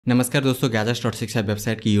नमस्कार दोस्तों, WXS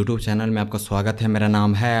website की यूट्यूब चैनल में आपका स्वागत है। मेरा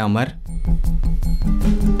नाम है अमर।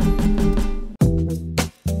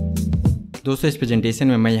 दोस्तों, इस प्रेजेंटेशन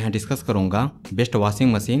में मैं यहाँ डिस्कस करूँगा best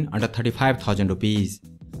washing machine under 35,000 rupees,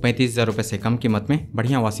 35,000 रुपये से कम कीमत में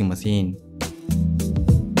बढ़िया वॉशिंग मशीन।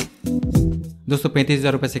 दोस्तों,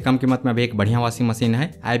 35,000 रुपये से कम कीमत में अभी एक बढ़िया वॉशिंग मशीन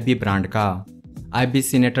है IB ब्रांड का। IB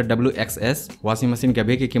senator WXS washing machine की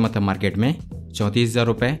अभी की कीमत है मार्केट में 34,000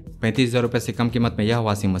 रुपये। 35,000 रुपये से कम कीमत में यह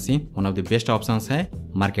washing machine one of the best options है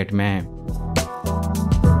मार्केट में।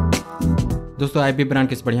 दोस्तों, IB ब्रांड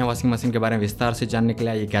की इस बढ़िया वॉशिंग मशीन के बारे में विस्तार से जानने के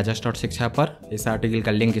लिए ये WXS पर इस आर्टिकल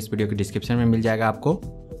का लिंक इस वीडियो के डिस्क्रिप्शन में मिल जाएगा आपको।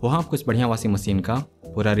 वहाँ आपको इस बढ़िया वॉशिंग मशीन का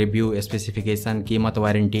पूरा रिव्यू, स्पेसिफिकेशन, कीमत,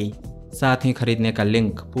 वारंटी, साथ ही खरीदने का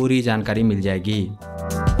लिंक, पूरी जानकारी मिल जाएगी।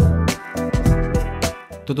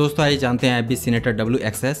 तो दोस्तों, आइए जानते हैं IB senator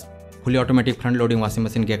WXS fully automatic front loading washing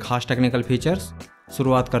machine के खास टेक्निकल फीचर्स।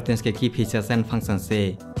 शुरुआत करते हैं इसके की फीचर्स एंड फंक्शन से।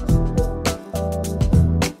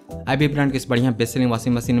 IB ब्रांड की इस बढ़िया बेस्ट सेलिंग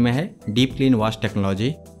वॉशिंग मशीन में है डीप क्लीन वॉश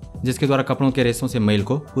टेक्नोलॉजी, जिसके द्वारा कपड़ों के रेशों से मैल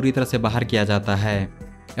को पूरी तरह से बाहर किया जाता है।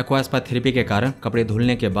 एक्वा स्पा थेरेपी के कारण कपड़े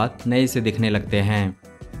धुलने के बाद नए से दिखने लगते हैं।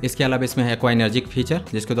 इसके अलावा इसमें है एक्वा एनर्जिक फीचर,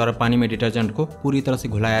 जिसके द्वारा पानी में डिटर्जेंट को पूरी तरह से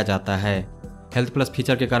घुलाया जाता है। हेल्थ प्लस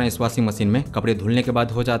फीचर के कारण इस वॉशिंग मशीन में कपड़े धुलने के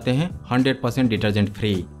बाद हो जाते हैं 100% डिटर्जेंट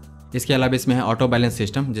फ्री। इसके अलावा इसमें है ऑटो बैलेंस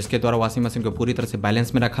सिस्टम, जिसके द्वारा वॉशिंग मशीन को पूरी तरह से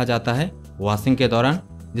बैलेंस में रखा जाता है वॉशिंग के दौरान,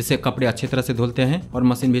 जिससे कपड़े अच्छी तरह से धुलते हैं और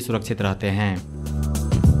मशीन भी सुरक्षित रहते हैं।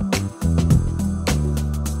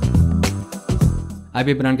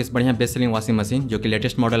 IB ब्रांड की इस बढ़िया बेस्ट सेलिंग वॉशिंग मशीन, जो कि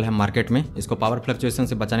लेटेस्ट मॉडल है मार्केट में, इसको पावर फ्लक्चुएशन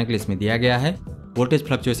से बचाने के लिए इसमें दिया गया है वोल्टेज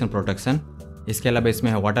फ्लक्चुएशन प्रोटेक्शन। इसके अलावा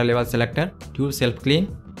इसमें है water level selector, tube self clean,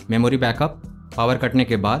 memory backup. Power कटने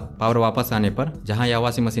के बाद पावर वापस आने पर जहां यह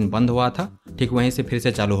वॉशिंग मशीन बंद हुआ था, ठीक वहीं से फिर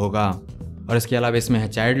से चालू होगा। और इसके अलावा इसमें है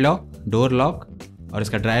चाइल्ड लॉक, डोर लॉक, और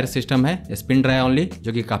इसका ड्रायर सिस्टम है स्पिन ड्राई ओनली,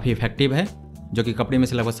 जो कि काफ़ी इफेक्टिव है, जो कि कपड़े में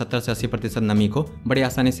से लगभग 70 से 80% नमी को बड़ी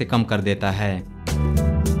आसानी से कम कर देता है।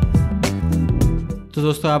 तो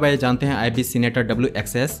दोस्तों, अब आइए जानते हैं IB senator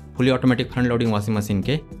WXS fully automatic front loading washing machine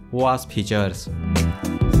के वॉश फीचर्स।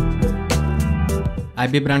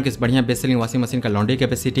 IB ब्रांड की इस बढ़िया बेस्ट सेलिंग वॉशिंग मशीन का लॉन्ड्री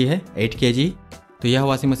कैपेसिटी है 8 kg। तो यह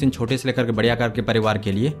वॉशिंग मशीन छोटे से लेकर के बड़े आकार के परिवार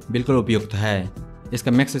के लिए बिल्कुल उपयुक्त है।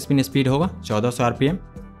 इसका मैक्स स्पिन स्पीड होगा 1400 RPM।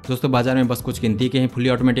 दोस्तों, बाजार में बस कुछ गिनती के ही fully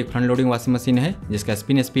automatic front loading washing machine है जिसका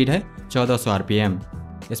स्पिन स्पीड है 1400 RPM।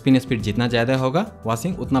 स्पिन स्पीड जितना ज़्यादा होगा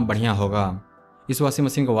वॉशिंग उतना बढ़िया होगा। इस वॉशिंग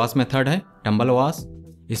मशीन का वॉश मेथड है टम्बल वॉश।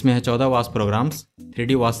 इसमें है 14 wash programmes,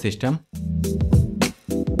 3D wash system.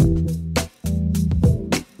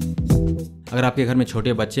 अगर आपके घर में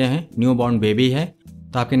छोटे बच्चे हैं, न्यू बॉर्न बेबी है,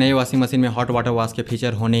 तो आपकी नई वॉशिंग मशीन में हॉट वाटर वॉश के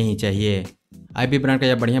फीचर होने ही चाहिए। IB ब्रांड का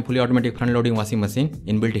यह बढ़िया fully automatic front loading washing machine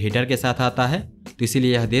inbuilt heater के साथ आता है, तो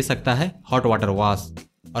इसीलिए यह दे सकता है हॉट वाटर वॉश।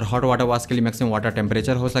 और हॉट वाटर वॉश के लिए मैक्सिमम वाटर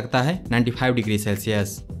टेम्परेचर हो सकता है 95 डिग्री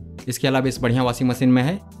सेल्सियस। इसके अलावा इस बढ़िया वॉशिंग मशीन में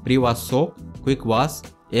है pre wash soap, quick wash,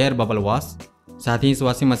 air bubble wash. साथ ही इस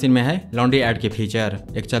वॉशिंग मशीन में है लॉन्ड्री ऐड के फीचर।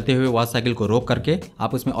 एक चलते हुए वॉश साइकिल को रोक करके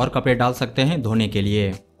आप उसमें और कपड़े डाल सकते हैं धोने के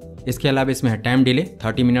लिए। इसके अलावा इसमें है टाइम डिले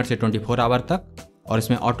 30 मिनट से 24 आवर तक, और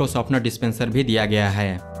इसमें ऑटो सॉफ्टनर डिस्पेंसर भी दिया गया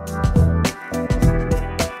है।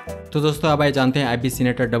 तो दोस्तों, अब आइए जानते हैं IB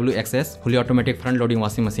senator WXS fully automatic front loading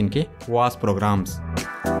washing machine के वॉश प्रोग्राम्स।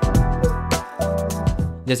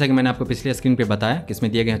 जैसा कि मैंने आपको पिछले स्क्रीन पे बताया कि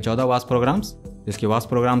इसमें दिए गए हैं 14 वॉश प्रोग्राम्स। इसके वॉश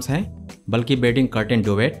प्रोग्राम्स हैं बल्कि bedding curtain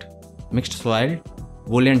duvet, mixed soiled,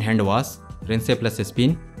 wool and hand wash, रिंसे plus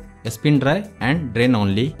spin, spin dry and drain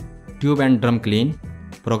only, tube and drum clean,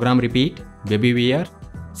 programme repeat, baby wear,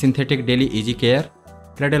 synthetic daily easy care,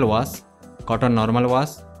 cradle wash, cotton normal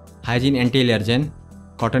wash, hygiene anti allergen,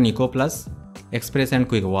 cotton eco plus, express and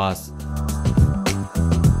quick wash.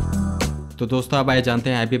 तो दोस्तों, अब आइए जानते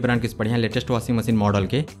हैं IB brand की इस बढ़िया latest washing machine model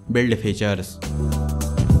के बिल्ड फीचर्स।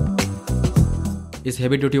 इस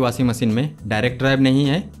हैवी ड्यूटी वॉशिंग मशीन में डायरेक्ट ड्राइव नहीं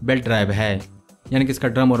है, बेल्ट ड्राइव है, यानी कि इसका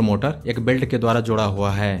ड्रम और मोटर एक बेल्ट के द्वारा जुड़ा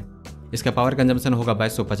हुआ है। इसका पावर कंजम्पशन होगा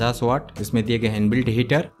 2250 वाट। इसमें दिए गए हैं इनबिल्ट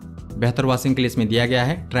हीटर। बेहतर वॉशिंग के लिए इसमें दिया गया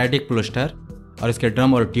है ट्राइडिक प्लूस्टर, और इसके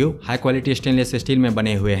ड्रम और tube high quality stainless steel में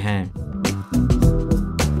बने हुए हैं।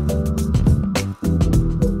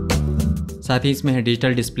 साथ ही इसमें है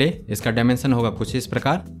डिजिटल डिस्प्ले। इसका डायमेंशन होगा कुछ इस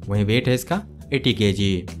प्रकार, वहीं वेट है इसका 80 kg।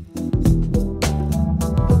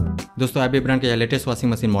 दोस्तों, IB ब्रांड का यह लेटेस्ट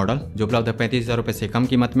वॉशिंग मशीन मॉडल जो उपलब्ध है 35,000 रुपये से कम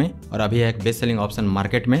कीमत में, और अभी है एक बेस्ट सेलिंग ऑप्शन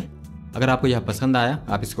मार्केट में। अगर आपको यह पसंद आया,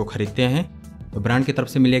 आप इसको खरीदते हैं, तो ब्रांड की तरफ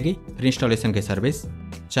से मिलेगी फ्री इंस्टॉलेशन की सर्विस,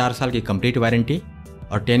 4 साल की कंप्लीट वारंटी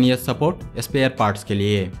और 10 ईयर्स सपोर्ट स्पेयर पार्ट्स के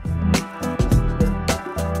लिए।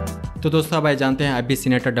 तो दोस्तों, अब आइए जानते हैं IB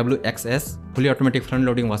senator WXS fully automatic front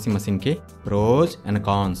loading washing machine के प्रोज एंड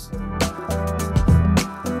कॉन्स।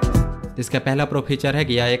 इसका पहला प्रो फीचर है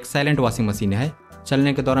कि यह एक साइलेंट वॉशिंग मशीन है।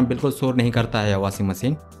 चलने के दौरान बिल्कुल शोर नहीं करता है यह वॉशिंग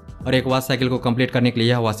मशीन। और एक वॉश साइकिल को कंप्लीट करने के लिए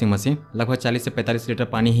यह वॉशिंग मशीन लगभग 40 से 45 लीटर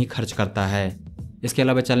पानी ही खर्च करता है। इसके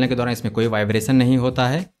अलावा चलने के दौरान इसमें कोई वाइब्रेशन नहीं होता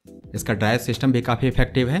है। इसका ड्रायर सिस्टम भी काफ़ी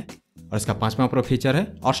इफेक्टिव है। और इसका 5वां प्रो फीचर है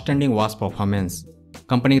आउटस्टैंडिंग वॉश परफॉर्मेंस।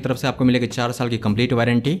 कंपनी की तरफ से आपको मिलेगी 4 साल की कंप्लीट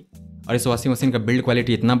वारंटी। और इस वॉशिंग मशीन का बिल्ड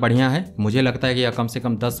क्वालिटी इतना बढ़िया है, मुझे लगता है कि यह कम से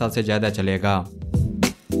कम 10 साल से ज़्यादा चलेगा।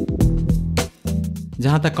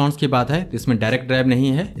 जहाँ तक काउंट्स की बात है तो इसमें डायरेक्ट ड्राइव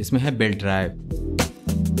नहीं है, इसमें है बेल्ट ड्राइव।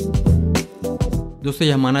 दोस्तों,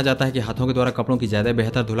 यह माना जाता है कि हाथों के द्वारा कपड़ों की ज़्यादा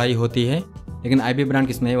बेहतर धुलाई होती है, लेकिन IB ब्रांड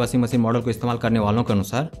की इस नए वॉशिंग मशीन मॉडल को इस्तेमाल करने वालों के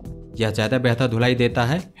अनुसार यह ज़्यादा बेहतर धुलाई देता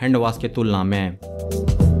है हैंड वॉश के तुलना में।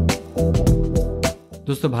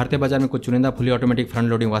 दोस्तों, भारतीय बाजार में कुछ चुनिंदा fully automatic front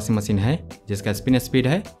loading washing machine है जिसका स्पिन स्पीड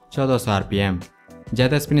है 1400 RPM।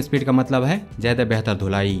 ज़्यादा स्पिन स्पीड का मतलब है ज़्यादा बेहतर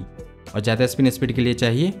धुलाई। और ज़्यादा स्पिन स्पीड के लिए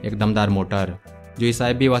चाहिए एक दमदार मोटर, जो इस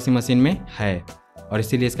IB वॉशिंग मशीन में है, और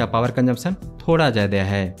इसीलिए इसका पावर कंजम्पशन थोड़ा ज़्यादा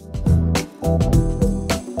है।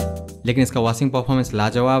 लेकिन इसका वॉशिंग परफॉर्मेंस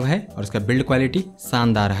लाजवाब है और इसका बिल्ड क्वालिटी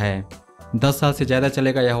शानदार है। 10 साल से ज़्यादा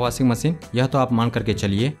चलेगा यह वॉशिंग मशीन, यह तो आप मान करके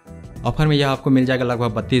चलिए। ऑफर में यह आपको मिल जाएगा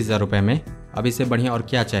लगभग 32,000 रुपये में। अब इससे बढ़िया और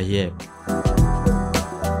क्या चाहिए।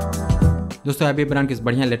 दोस्तों, IB ब्रांड की इस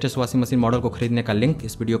बढ़िया लेटेस्ट वॉशिंग मशीन मॉडल को खरीदने का लिंक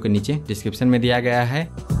इस वीडियो के नीचे डिस्क्रिप्शन में दिया गया है।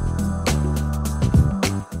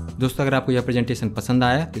 दोस्तों, अगर आपको यह प्रेजेंटेशन पसंद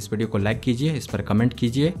आया तो इस वीडियो को लाइक कीजिए, इस पर कमेंट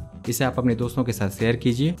कीजिए, इसे आप अपने दोस्तों के साथ शेयर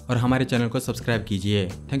कीजिए और हमारे चैनल को सब्सक्राइब कीजिए।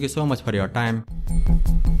 Thank you so much for your time.